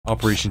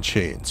Operation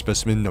C.H.A.I.N,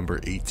 specimen number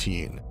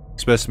 18.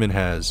 Specimen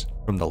has,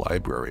 from the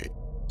library,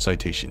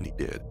 citation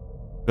needed.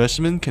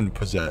 Specimen can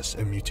possess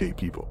and mutate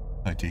people.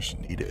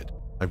 Citation needed.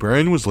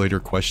 Librarian was later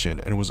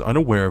questioned and was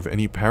unaware of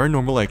any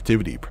paranormal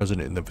activity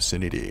present in the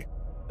vicinity.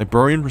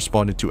 Librarian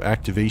responded to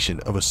activation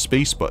of a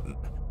space button.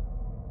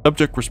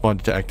 Subject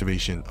responded to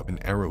activation of an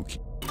arrow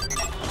key.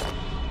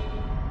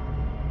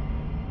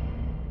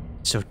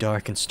 It's so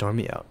dark and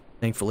stormy out.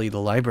 Thankfully, the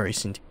library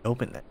seems to be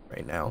open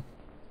right now.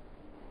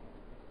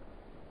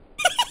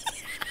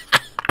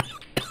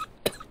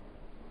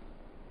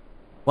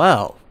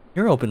 Wow,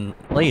 you're open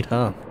late,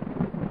 huh?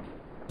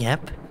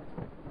 Yep.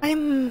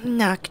 I'm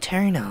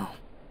nocturnal.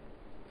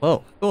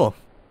 Whoa, cool.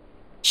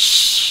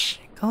 Shh!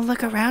 Go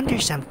look around or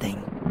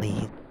something,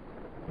 please.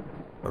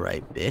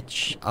 Alright,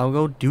 bitch. I'll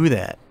go do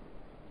that.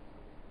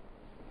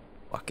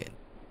 Fucking.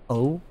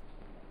 Oh.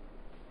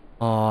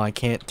 Oh, I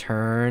can't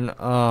turn.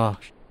 Oh,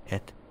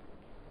 shit.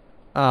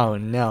 Oh,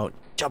 no.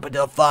 Jump into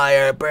the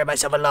fire. Burn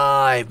myself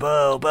alive.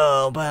 Boom,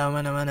 boom,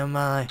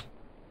 boom.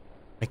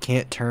 I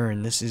can't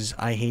turn. This is...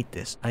 I hate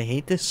this. I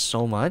hate this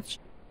so much.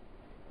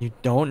 You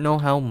don't know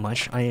how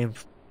much I am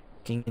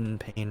fucking in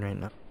pain right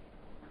now.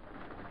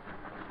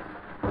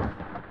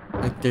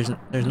 Like, there's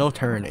no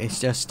turn. It's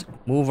just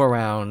move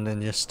around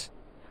and just...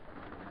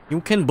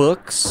 You can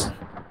books.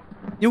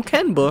 You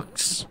can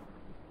books.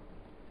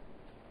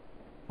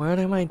 What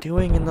am I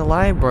doing in the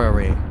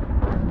library?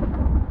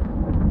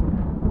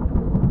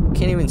 I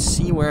can't even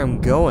see where I'm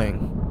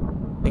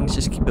going. Things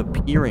just keep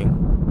appearing.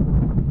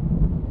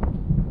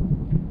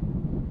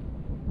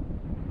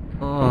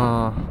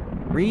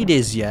 Read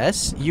is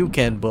yes. You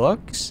can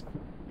books.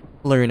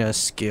 Learn a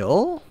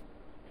skill.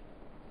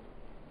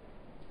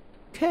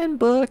 Can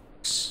books.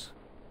 Is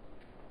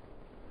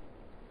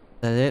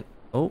that it?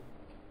 Oh.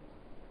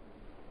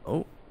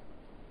 Oh.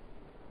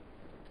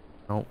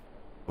 No.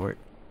 Or. Where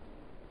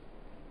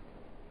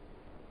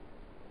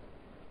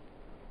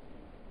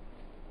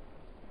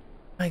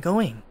am I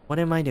going? What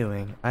am I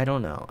doing? I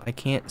don't know. I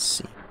can't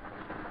see.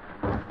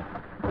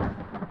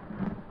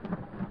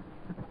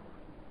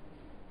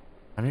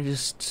 I'm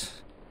just...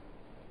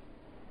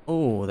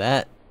 Oh,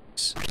 that...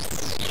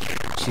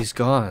 She's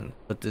gone,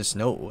 but this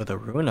note with a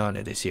rune on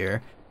it is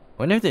here.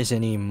 Wonder if there's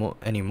any more.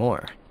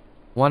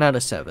 1 out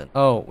of 7.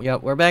 Oh,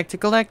 yep, we're back to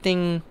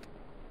collecting.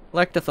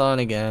 Collectathon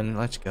again.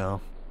 Let's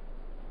go.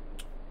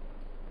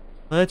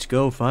 Let's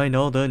go find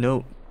all the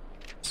notes.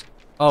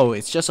 Oh,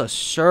 it's just a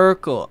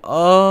circle.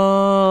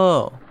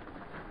 Oh,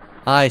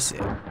 I see.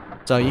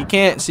 So you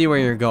can't see where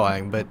you're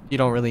going, but you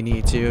don't really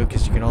need to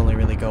because you can only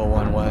really go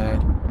one way.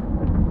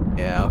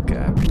 Yeah,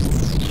 okay.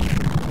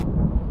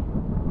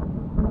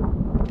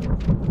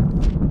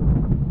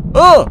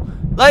 Oh!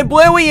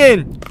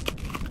 Librarian!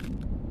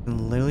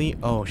 Lily?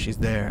 Oh, she's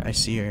there. I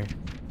see her. Is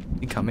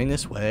she coming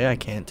this way? I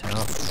can't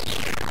tell.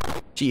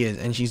 She is,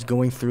 and she's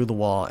going through the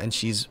wall, and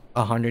she's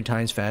 100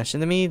 times faster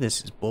than me.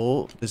 This is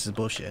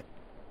bullshit.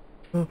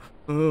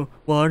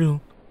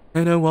 Waddle,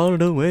 and I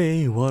waddled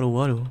away,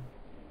 waddle,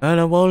 and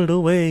I waddled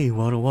away,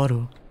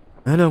 waddle,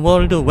 and I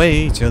waddled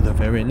away till the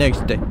very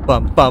next day.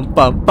 Bum.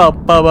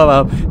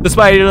 The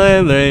spider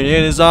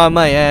is on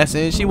my ass,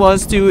 and she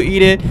wants to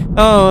eat it.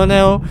 Oh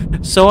no!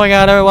 So I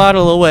got her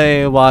waddle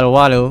away,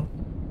 waddle,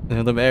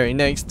 till the very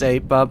next day.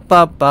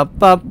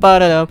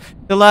 The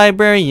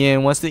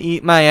librarian wants to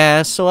eat my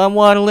ass, so I'm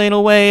waddling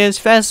away as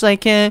fast as I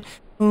can.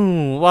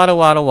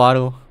 Waddle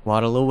away.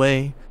 Waddle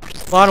away.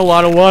 Waddle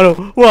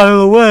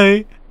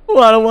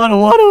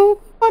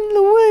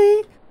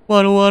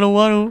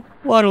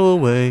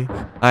away.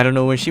 I don't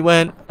know where she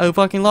went. I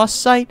fucking lost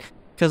sight.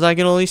 Cause I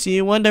can only see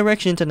in one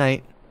direction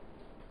tonight.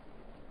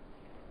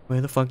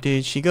 Where the fuck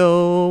did she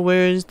go?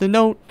 Where's the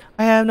note?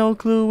 I have no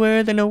clue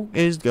where the note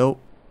is go.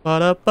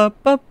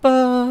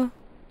 Ba-da-ba-ba-ba.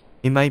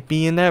 It might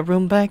be in that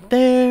room back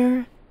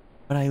there.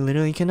 But I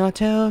literally cannot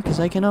tell cause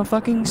I cannot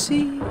fucking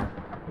see.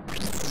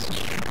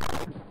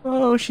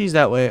 Oh, she's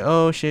that way.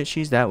 Oh shit,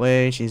 she's that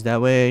way. She's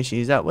that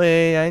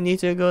way. I need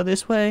to go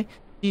this way.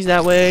 She's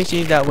that way.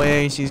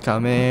 She's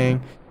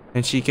coming.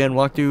 And she can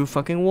walk through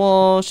fucking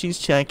walls. She's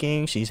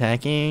checking. She's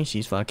hacking.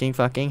 She's fucking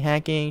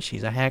hacking.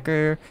 She's a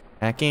hacker.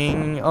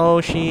 Hacking.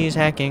 Oh, she's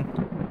hacking.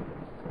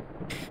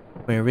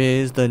 Where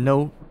is the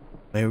note?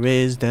 Where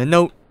is the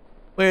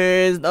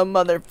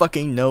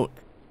motherfucking note?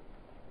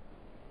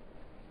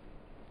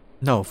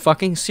 No,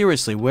 fucking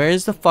seriously. Where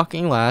is the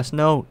fucking last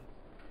note?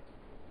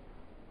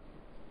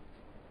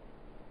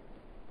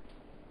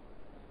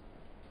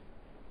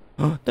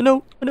 The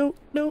note.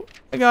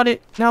 I got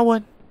it. Now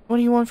what? What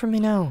do you want from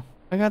me now?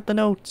 I got the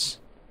notes.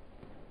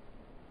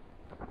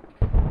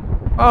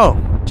 Oh,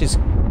 she's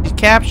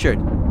captured.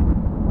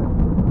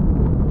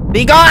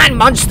 Be gone,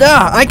 monster!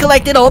 I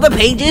collected all the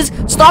pages.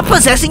 Stop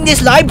possessing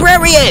this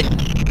librarian!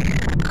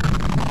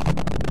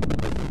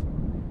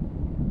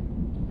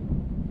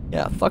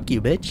 Yeah, fuck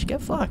you, bitch.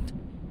 Get fucked.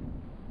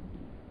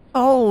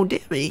 Oh,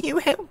 dearie, you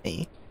helped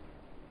me.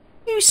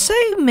 You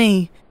saved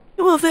me.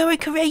 You were very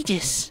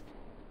courageous.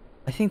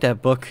 I think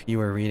that book you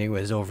were reading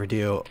was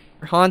overdue.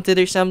 Haunted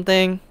or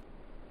something.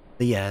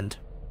 The end.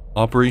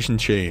 Operation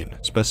Chain,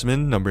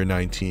 specimen number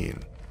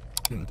 19.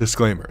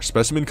 Disclaimer,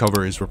 specimen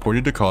cover is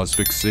reported to cause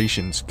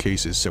fixation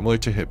cases similar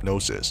to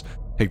hypnosis.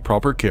 Take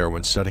proper care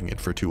when setting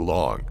it for too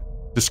long.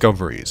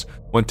 Discoveries.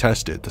 When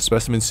tested, the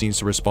specimen seems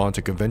to respond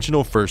to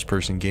conventional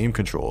first-person game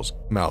controls,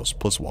 mouse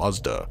plus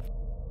WASD.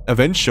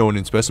 Events shown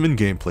in specimen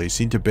gameplay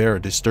seem to bear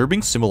a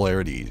disturbing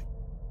similarity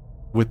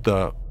with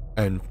the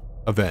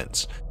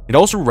events. It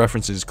also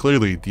references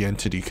clearly the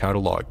entity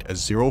cataloged as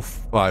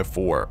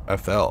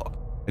 054FL,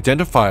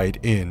 identified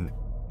in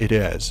it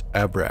as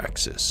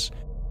ABRAXAS.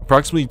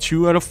 Approximately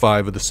 2 out of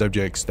 5 of the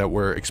subjects that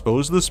were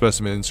exposed to the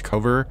specimen's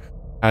cover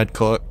had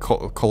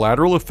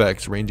collateral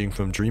effects ranging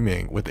from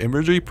dreaming with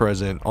imagery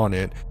present on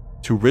it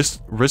to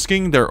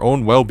risking their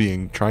own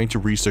well-being trying to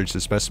research the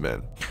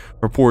specimen.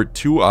 Report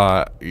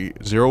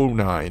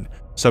 209,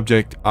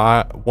 Subject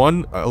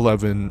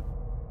 111,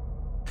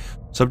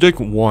 Subject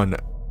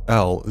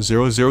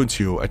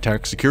 1L002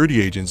 attacked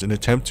security agents in an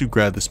attempt to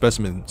grab the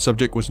specimen.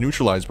 Subject was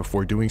neutralized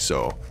before doing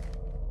so.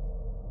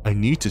 I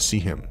need to see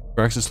him.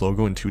 ABRAXAS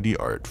logo and 2D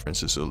art,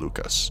 Francisco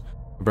Lucas.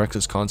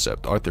 ABRAXAS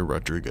concept, Arthur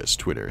Rodriguez,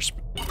 Twitter.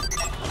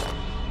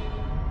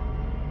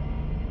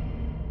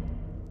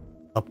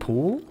 A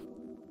pool?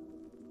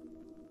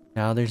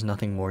 Now there's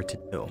nothing more to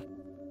do.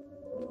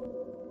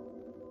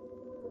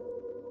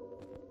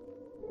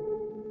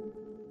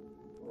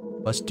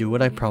 Must do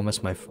what I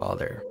promised my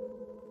father.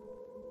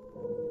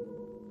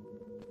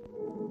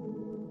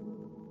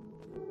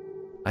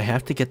 I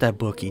have to get that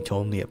book he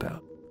told me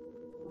about.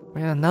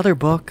 Man, another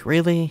book?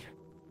 Really?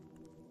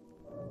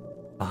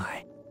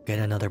 Fine. Get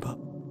another book.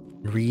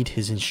 Read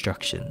his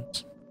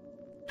instructions.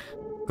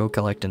 Go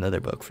collect another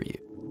book for you.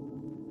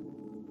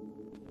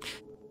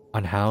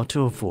 On how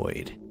to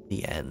avoid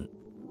the end.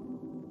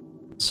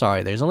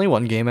 Sorry, there's only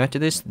one game after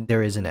this.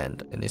 There is an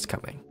end, and it's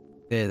coming.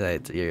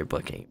 You're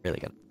booking. Really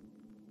good.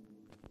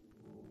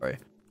 Sorry.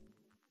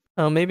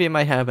 Oh, maybe it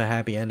might have a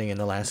happy ending in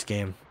the last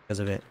game because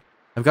of it.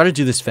 I've got to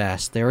do this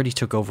fast. They already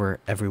took over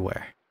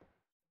everywhere.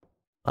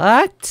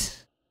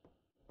 What?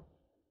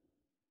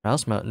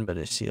 Mouse Mountain, but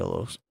I see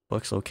the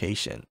book's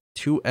location.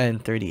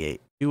 2N38.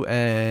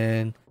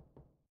 2N.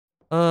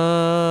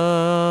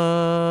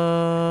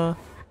 Oh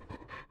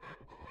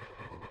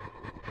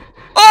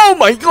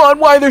my god,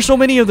 why are there so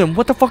many of them?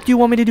 What the fuck do you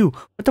want me to do?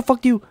 What the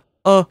fuck do you...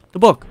 The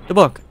book.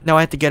 Now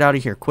I have to get out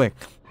of here, quick.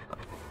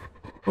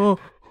 Oh,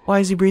 why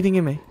is he breathing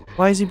in me?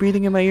 Why is he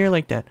breathing in my ear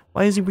like that?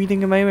 Why is he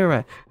breathing in my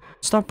ear?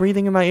 Stop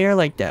breathing in my ear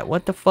like that.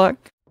 What the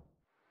fuck?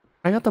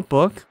 I got the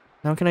book.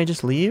 Now can I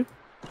just leave?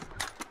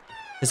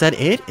 Is that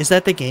it? Is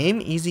that the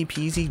game? Easy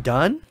peasy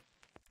done?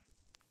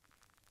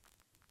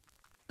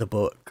 The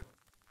book.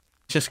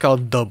 It's just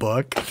called The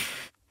Book.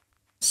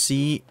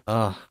 Son.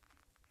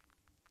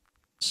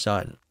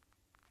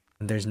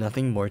 And there's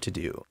nothing more to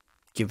do.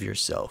 Give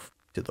yourself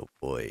to the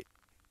void.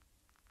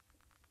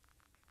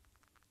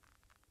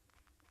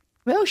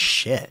 Well,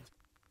 shit.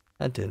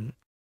 That didn't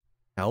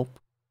help.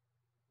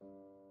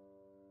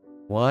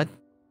 What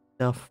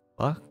the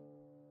fuck?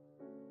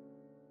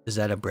 Is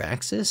that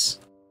ABRAXAS?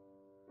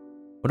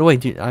 What do I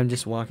do? I'm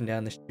just walking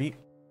down the street.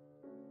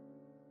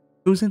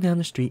 Cruising down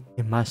the street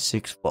in my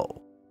 6'4".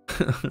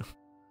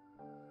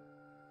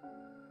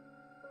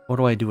 What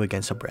do I do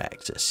against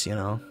ABRAXAS, you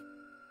know?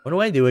 What do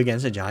I do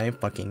against a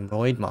giant fucking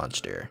void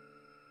monster?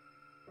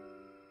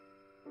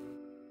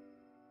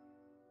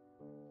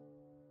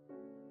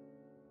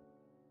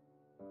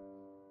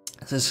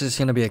 Is this just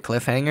gonna be a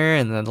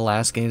cliffhanger and then the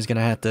last game's gonna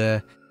have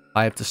to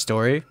buy up the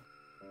story?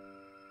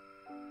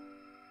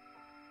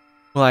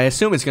 Well, I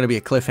assume it's gonna be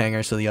a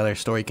cliffhanger so the other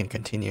story can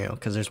continue,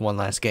 because there's one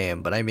last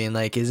game. But I mean,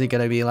 like, is it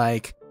gonna be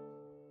like,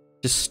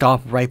 just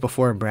stop right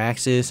before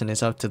ABRAXAS and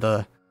it's up to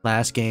the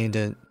last game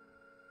to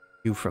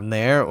do from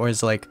there? Or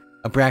is it like,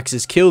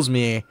 ABRAXAS kills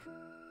me,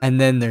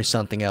 and then there's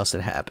something else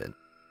that happened?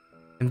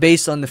 And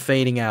based on the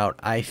fading out,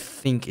 I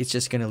think it's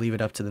just gonna leave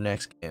it up to the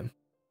next game.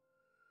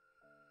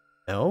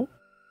 No?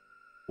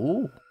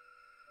 Ooh.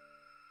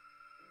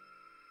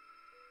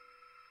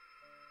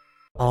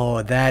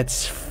 Oh,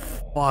 that's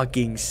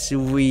fucking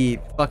sweet.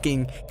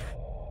 Fucking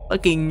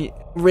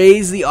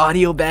raise the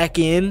audio back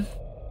in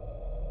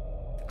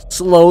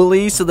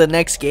slowly so the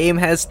next game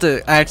has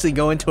to actually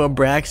go into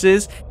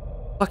ABRAXAS.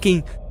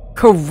 Fucking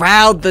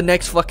corralled the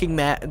next fucking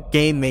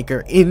game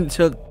maker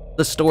into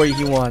the story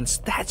he wants.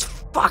 That's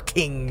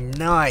fucking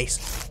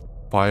nice.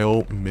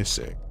 File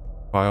missing.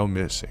 File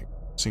missing.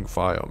 Missing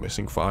file.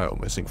 Missing file.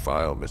 Missing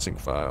file. Missing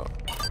file.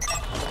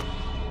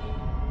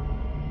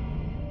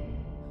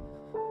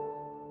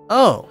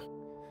 Oh.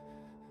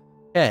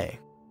 Okay.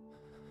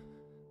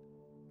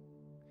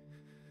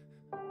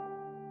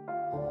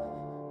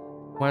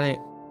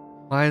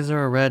 Why is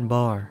there a red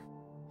bar?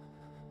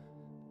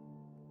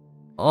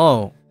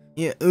 Oh.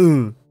 Yeah.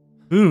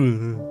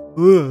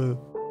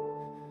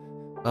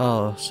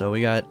 Oh, so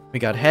we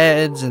got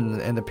heads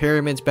and the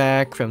pyramids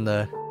back from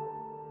the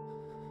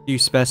few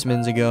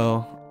specimens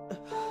ago.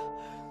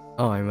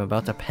 Oh, I'm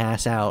about to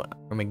pass out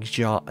from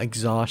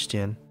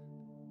exhaustion.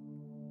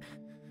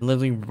 I'm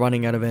literally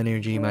running out of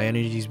energy. My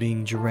energy is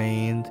being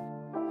drained.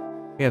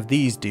 We have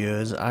these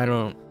dudes. I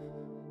don't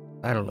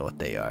know what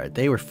they are.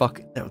 They were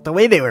fucking... The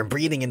way they were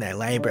breathing in that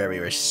library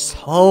was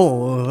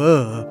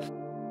so...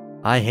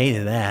 I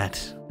hated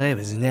that. I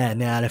was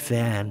not a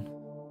fan.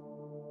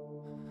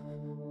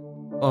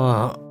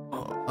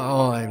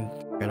 I'm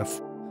gonna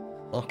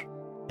fuck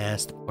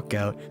ass the fuck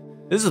out.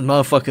 This is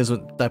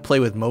motherfuckers that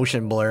play with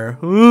motion blur.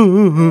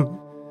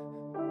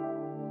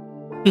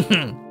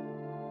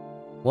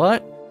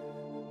 What?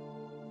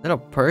 Is that a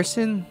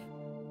person?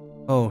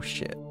 Oh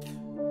shit.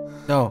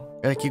 No,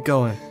 gotta keep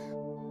going.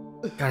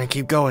 Gotta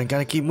keep going,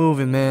 gotta keep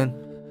moving, man.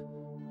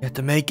 You have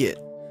to make it.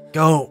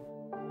 Go.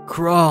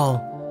 Crawl.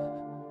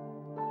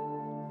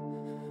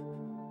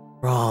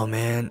 Crawl,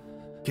 man.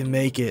 You can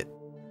make it.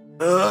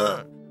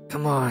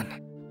 Come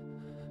on.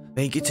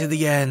 Make it to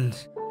the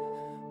end.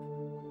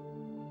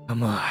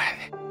 Come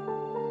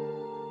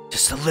on.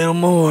 Just a little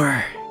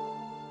more.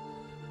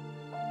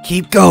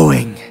 Keep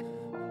going.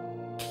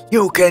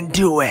 You can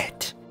do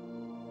it.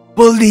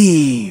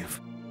 Believe.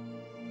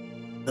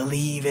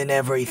 Believe in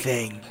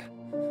everything.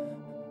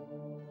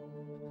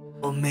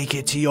 We'll make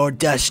it to your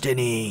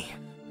destiny.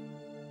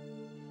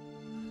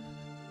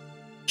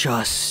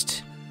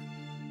 Just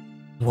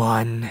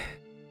one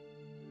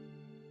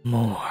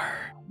more.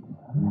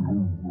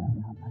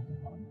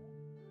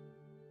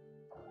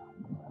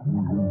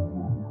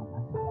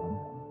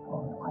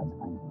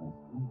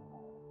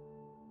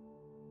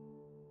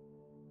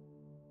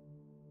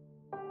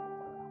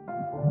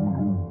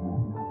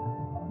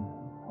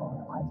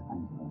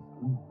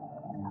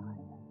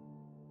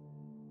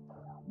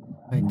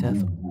 My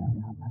death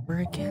over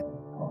again?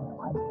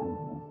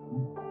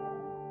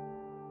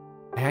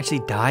 I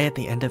actually die at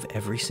the end of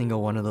every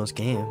single one of those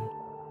games.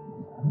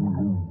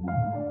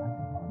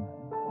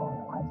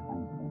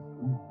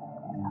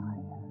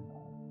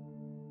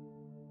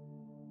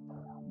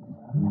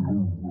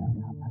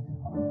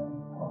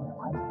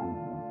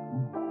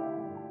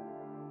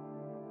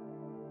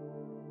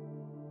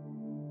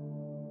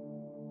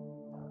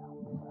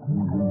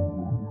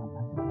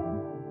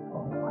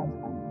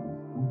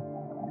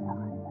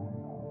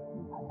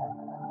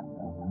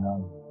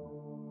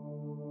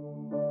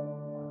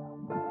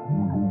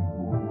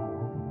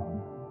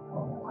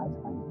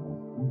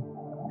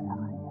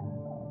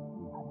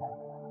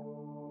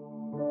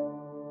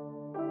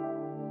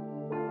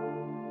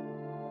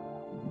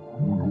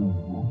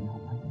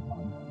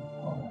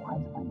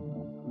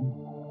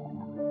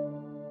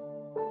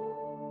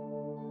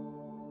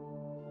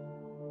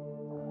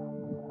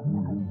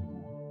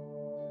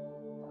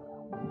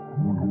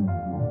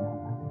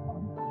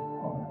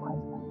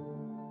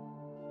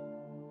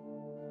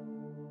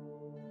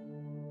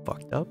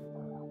 Fucked up.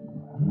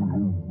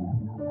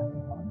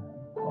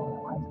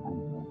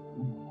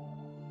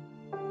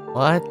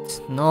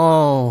 What?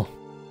 No.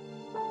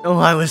 No,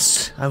 I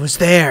was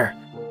there.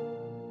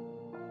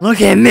 Look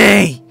at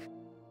me.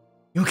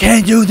 You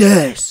can't do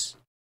this.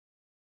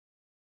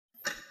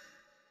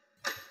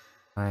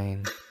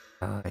 9,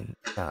 9,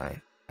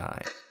 9,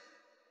 9.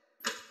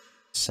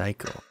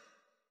 Cycle.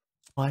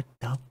 What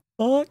the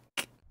fuck?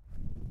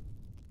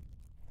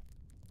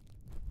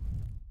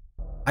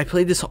 I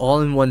played this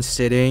all in one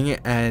sitting,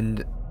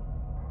 and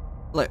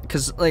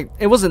cause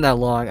it wasn't that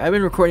long. I've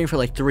been recording for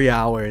like 3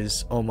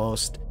 hours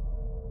almost,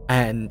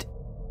 and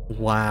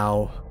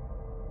wow,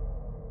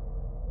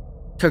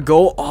 to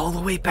go all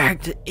the way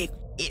back to it,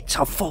 it's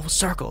a full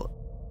circle.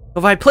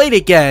 If I played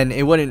again,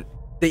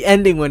 the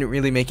ending wouldn't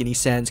really make any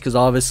sense, because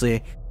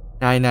obviously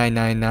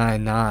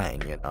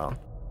 99999, you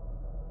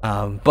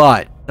know.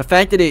 But the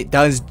fact that it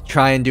does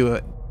try and do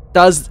it,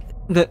 does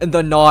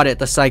the nod at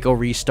the cycle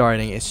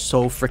restarting is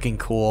so freaking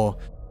cool.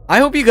 I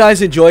hope you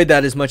guys enjoyed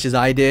that as much as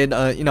I did.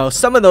 You know,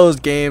 some of those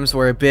games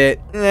were a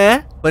bit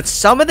but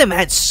some of them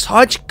had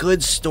such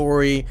good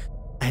story,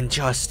 and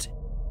just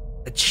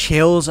the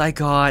chills I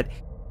got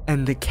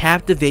and the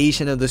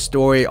captivation of the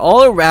story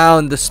all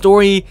around. The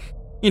story,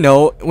 you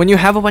know, when you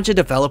have a bunch of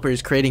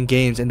developers creating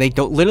games and they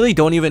literally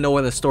don't even know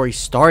when the story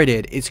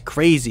started, it's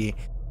crazy.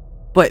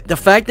 But the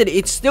fact that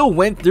it still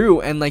went through,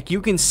 and like you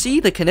can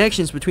see the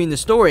connections between the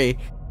story,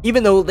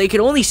 even though they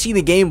could only see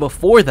the game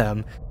before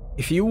them.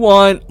 If you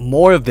want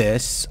more of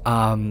this,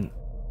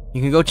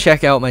 you can go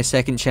check out my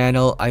second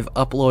channel. I've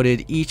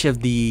uploaded each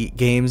of the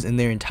games in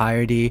their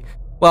entirety.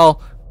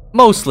 Well,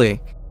 mostly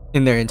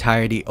in their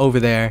entirety over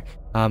there,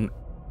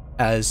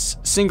 as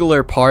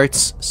singular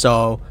parts.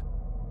 So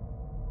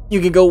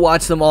you can go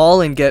watch them all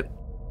and get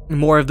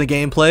more of the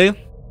gameplay.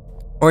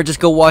 Or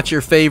just go watch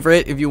your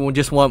favorite if you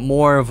just want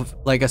more of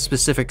like a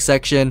specific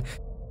section.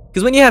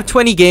 Because when you have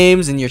 20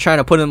 games and you're trying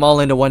to put them all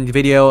into one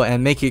video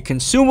and make it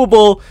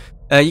consumable,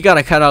 you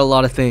gotta cut out a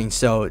lot of things.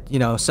 So, you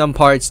know, some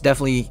parts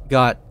definitely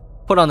got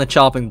put on the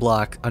chopping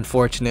block,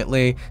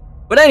 unfortunately.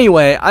 But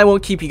anyway, I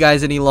won't keep you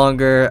guys any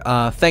longer.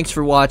 Thanks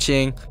for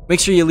watching.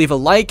 Make sure you leave a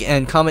like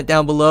and comment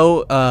down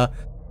below,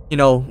 you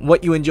know,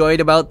 what you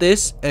enjoyed about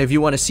this. If you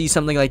want to see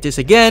something like this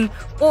again,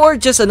 or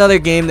just another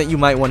game that you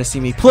might want to see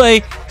me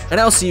play. And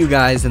I'll see you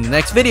guys in the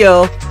next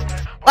video.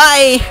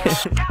 Bye!